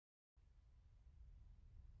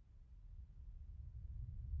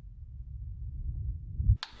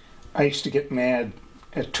I used to get mad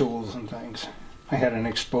at tools and things. I had an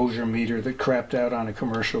exposure meter that crapped out on a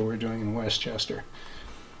commercial we were doing in Westchester.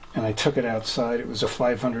 And I took it outside. It was a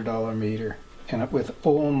 $500 meter. And with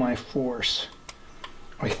all my force,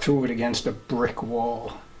 I threw it against a brick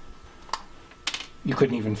wall. You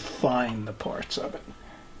couldn't even find the parts of it.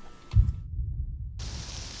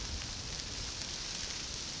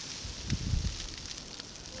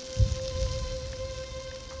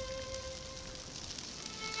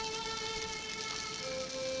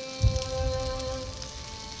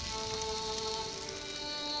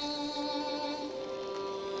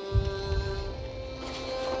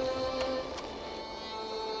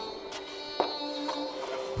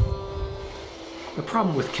 The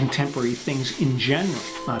problem with contemporary things in general,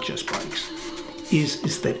 not just bikes,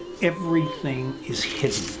 is that everything is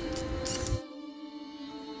hidden.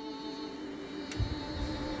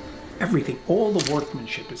 Everything, all the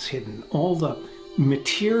workmanship is hidden, all the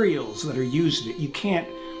materials that are used in it. You can't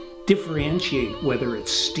differentiate whether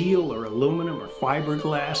it's steel or aluminum or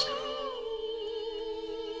fiberglass.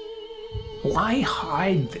 Why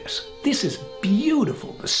hide this? This is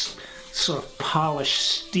beautiful, this sort of polished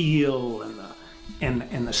steel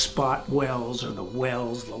and the spot wells or the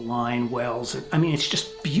wells, the line wells. I mean, it's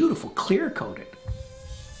just beautiful, clear-coated.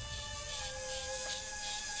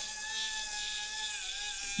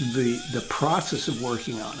 The process of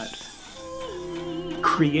working on it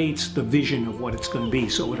creates the vision of what it's going to be,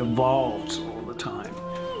 so it evolves all the time.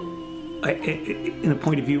 In the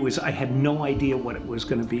point of view is I had no idea what it was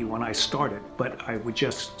going to be when I started, but I would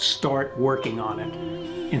just start working on it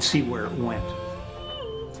and see where it went.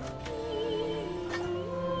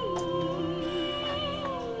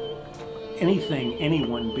 Anything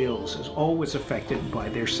anyone builds is always affected by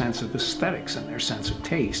their sense of aesthetics and their sense of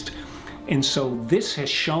taste. And so this has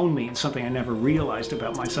shown me, and something I never realized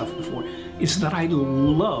about myself before, is that I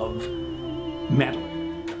love metal.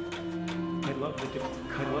 I love the different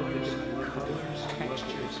colors,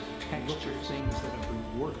 textures, things that have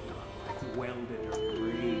been worked on, like welded or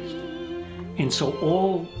brazed. And so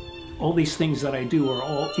all these things that I do are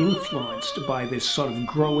all influenced by this sort of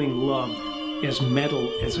growing love as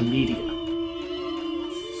metal as a media.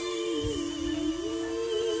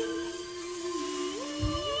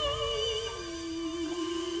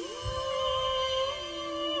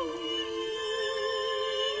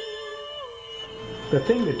 The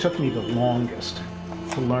thing that took me the longest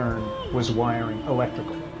to learn was wiring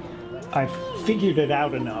electrical. I've figured it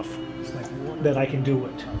out enough that I can do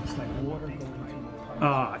it.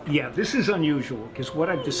 Yeah, this is unusual because what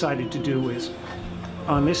I've decided to do is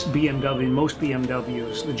on this BMW, most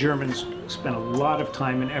BMWs, the Germans spent a lot of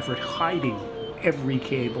time and effort hiding every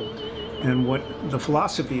cable. And what the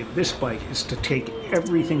philosophy of this bike is to take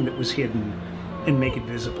everything that was hidden and make it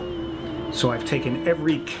visible. So I've taken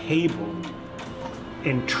every cable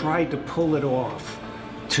and tried to pull it off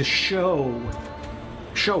to show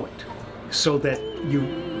it, so that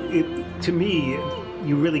to me,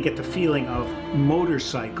 you really get the feeling of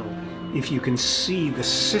motorcycle if you can see the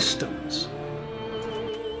systems.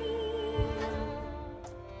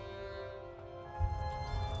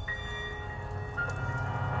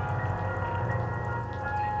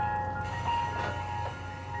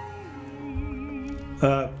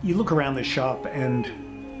 You look around the shop and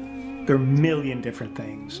there are a million different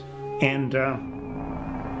things. And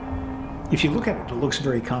if you look at it, it looks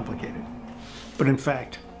very complicated. But in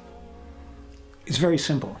fact, it's very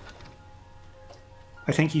simple.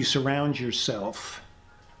 I think you surround yourself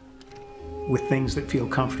with things that feel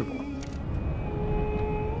comfortable.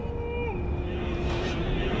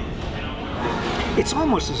 It's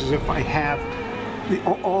almost as if I have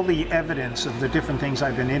all the evidence of the different things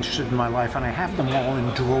I've been interested in my life, and I have them all in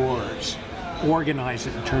drawers. Organize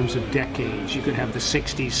it in terms of decades. You could have the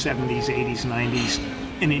 60s, 70s, 80s, 90s,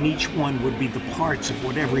 and in each one would be the parts of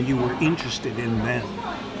whatever you were interested in then.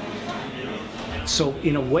 So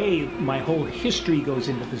in a way, my whole history goes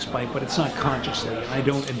into this bike, but it's not consciously. I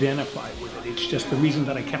don't identify with it. It's just the reason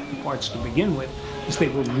that I kept the parts to begin with is they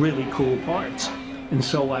were really cool parts. And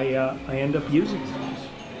so I end up using them.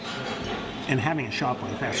 And having a shop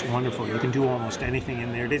like that's wonderful. You can do almost anything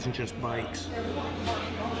in there. It isn't just bikes.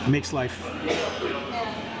 It makes life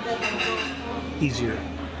easier.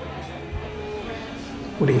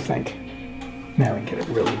 What do you think? Now we can get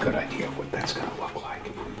a really good idea of what that's going to look like.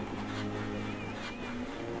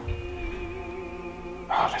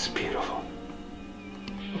 Oh, that's beautiful.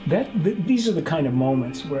 These are the kind of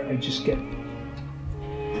moments where I just get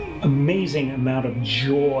amazing amount of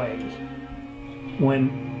joy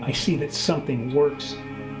when I see that something works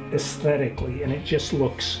aesthetically and it just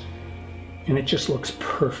looks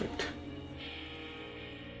perfect.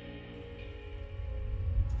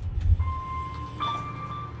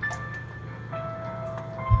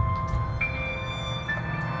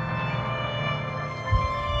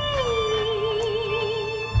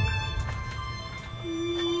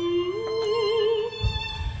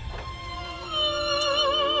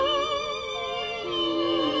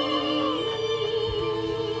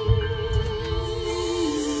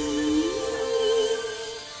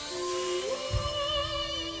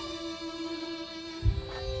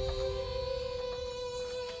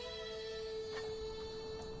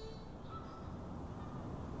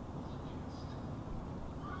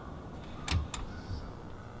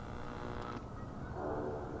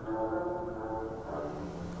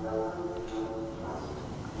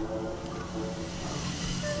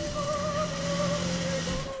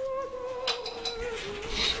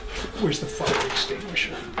 Where's the fire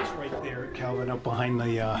extinguisher? It's right there, Calvin, up behind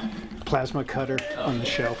the plasma cutter on the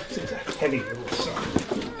shelf. It's a heavy little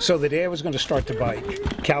son. So the day I was going to start the bike,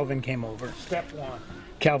 Calvin came over. Step one.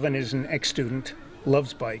 Calvin is an ex-student,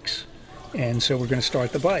 loves bikes, and so we're going to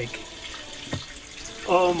start the bike.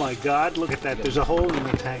 Oh my God, look at that. There's a hole in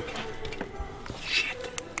the tank. Shit.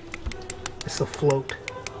 It's the float.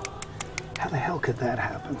 How the hell could that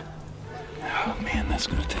happen? Oh man, that's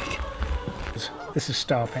going to take... This is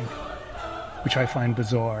stopping, which I find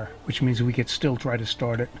bizarre, which means we could still try to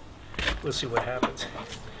start it. We'll see what happens.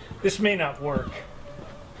 This may not work.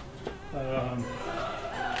 Let's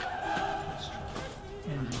try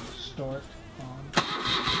engine start on.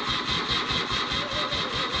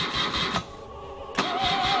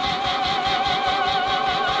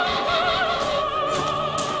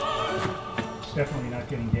 It's definitely not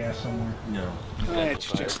getting gas somewhere. No.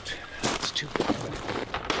 It's too bad.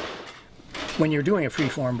 When you're doing a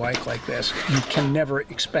freeform bike like this, you can never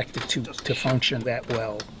expect it to function that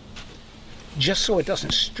well. Just so it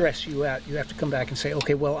doesn't stress you out, you have to come back and say,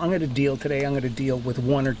 okay, well, I'm going to deal with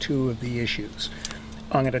one or two of the issues.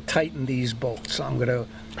 I'm going to tighten these bolts. I'm going to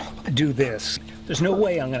do this. There's no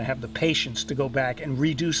way I'm going to have the patience to go back and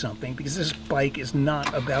redo something, because this bike is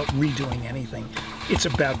not about redoing anything. It's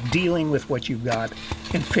about dealing with what you've got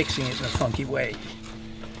and fixing it in a funky way.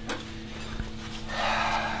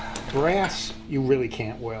 Brass, you really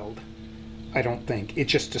can't weld, I don't think. It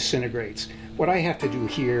just disintegrates. What I have to do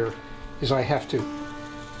here is I have to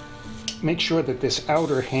make sure that this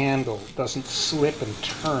outer handle doesn't slip and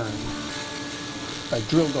turn. I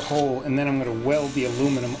drilled a hole, and then I'm going to weld the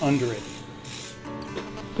aluminum under it.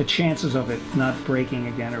 The chances of it not breaking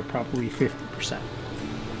again are probably 50%.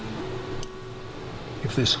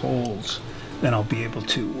 If this holds, then I'll be able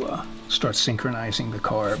to start synchronizing the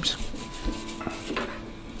carbs.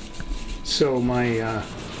 So my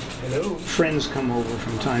friends come over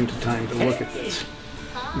from time to time to look at this.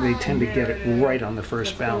 They tend to get it right on the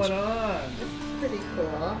first bounce. This is pretty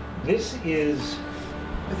cool. This is...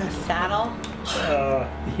 With a saddle?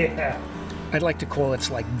 Yeah. I'd like to call it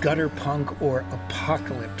like gutter punk or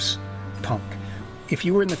apocalypse punk. If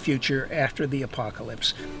you were in the future after the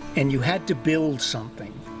apocalypse and you had to build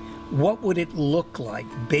something, what would it look like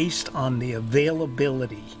based on the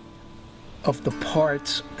availability of the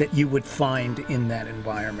parts that you would find in that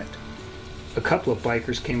environment? A couple of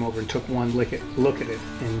bikers came over and took one look at it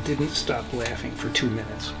and didn't stop laughing for 2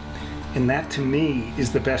 minutes. And that, to me,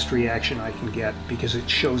 is the best reaction I can get, because it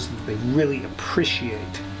shows that they really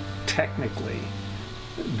appreciate, technically,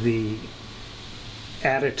 the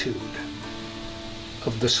attitude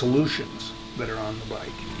of the solutions that are on the bike.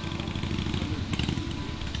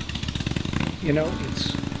 You know,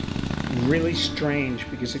 it's really strange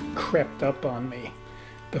because it crept up on me,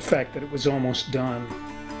 the fact that it was almost done.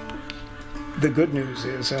 The good news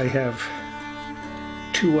is I have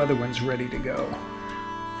 2 other ones ready to go.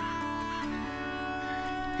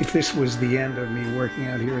 If this was the end of me working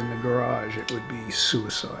out here in the garage, it would be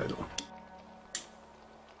suicidal.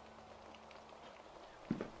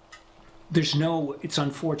 It's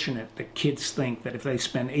unfortunate that kids think that if they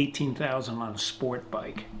spend $18,000 on a sport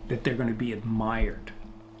bike, that they're going to be admired.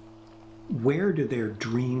 Where do their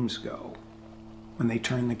dreams go when they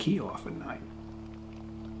turn the key off at night?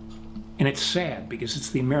 And it's sad, because it's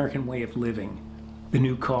the American way of living. The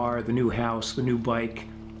new car, the new house, the new bike,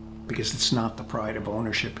 because it's not the pride of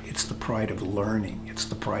ownership, it's the pride of learning, it's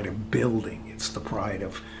the pride of building, it's the pride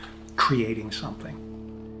of creating something.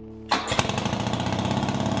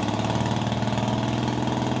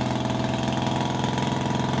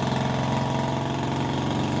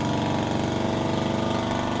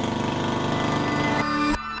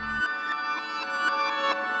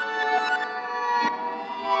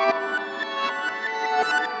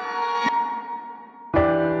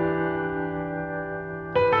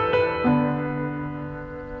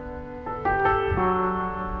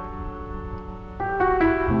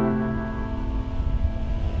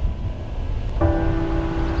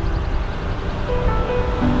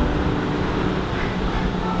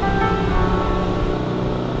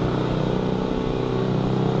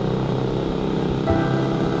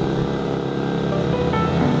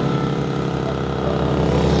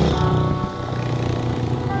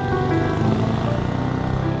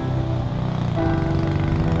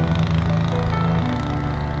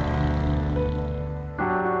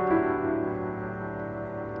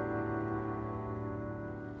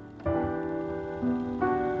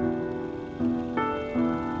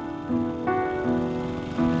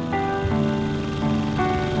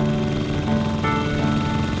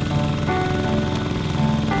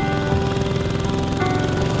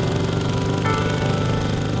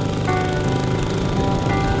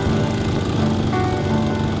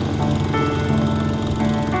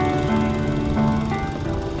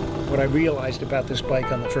 I realized about this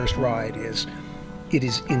bike on the first ride is it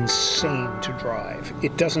is insane to drive.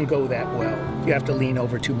 It doesn't go that well. You have to lean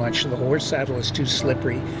over too much. The horse saddle is too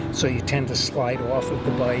slippery, so you tend to slide off of the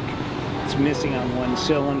bike. It's missing on one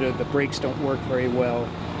cylinder. The brakes don't work very well.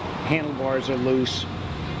 Handlebars are loose.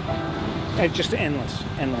 Just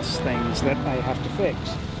endless things that I have to fix.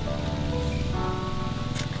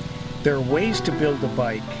 There are ways to build a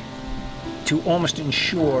bike to almost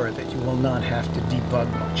ensure that you will not have to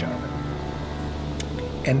debug much of it.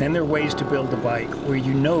 And then there are ways to build a bike where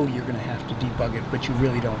you know you're going to have to debug it, but you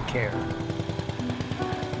really don't care.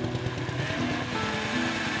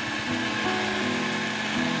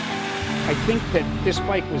 I think that this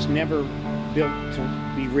bike was never built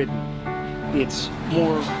to be ridden. It's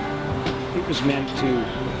more, it was meant to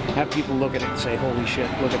have people look at it and say, holy shit,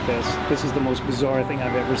 look at this. This is the most bizarre thing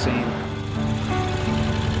I've ever seen.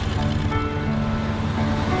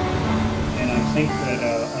 And I think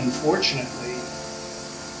that, unfortunately,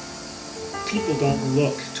 people don't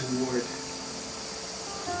look toward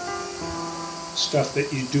stuff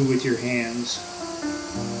that you do with your hands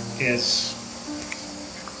as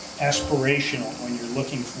aspirational when you're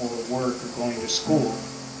looking for work or going to school.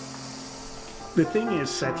 The thing is,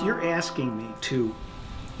 Seth, you're asking me to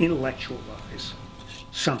intellectualize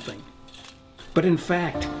something. But in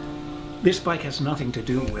fact, this bike has nothing to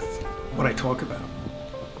do with what I talk about.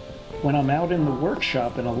 When I'm out in the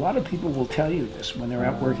workshop, and a lot of people will tell you this when they're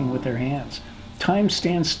out working with their hands, time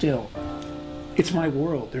stands still. It's my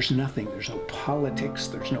world. There's nothing. There's no politics.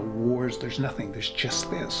 There's no wars. There's nothing. There's just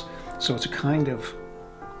this. So it's a kind of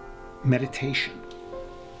meditation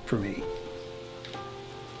for me.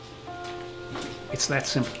 It's that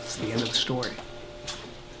simple. It's the end of the story.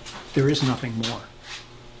 There is nothing more.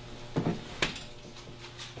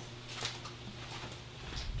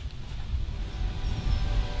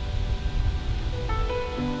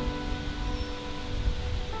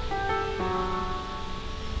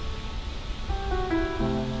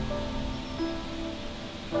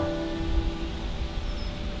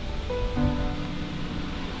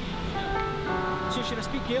 So should I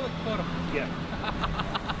speak Gaelic for him? Yeah.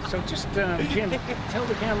 So just, Jim, tell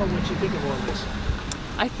the camera what you think of all this.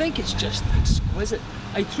 I think it's just exquisite.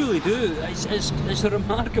 I truly do. It's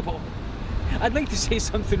remarkable. I'd like to say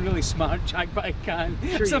something really smart, Jack, but I can't.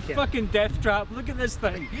 Sure It's a can. fucking death trap. Look at this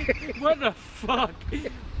thing. What the fuck?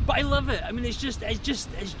 But I love it. I mean, it's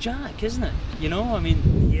Jack, isn't it? You know, I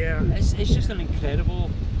mean, Yeah. it's just an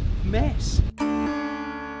incredible mess.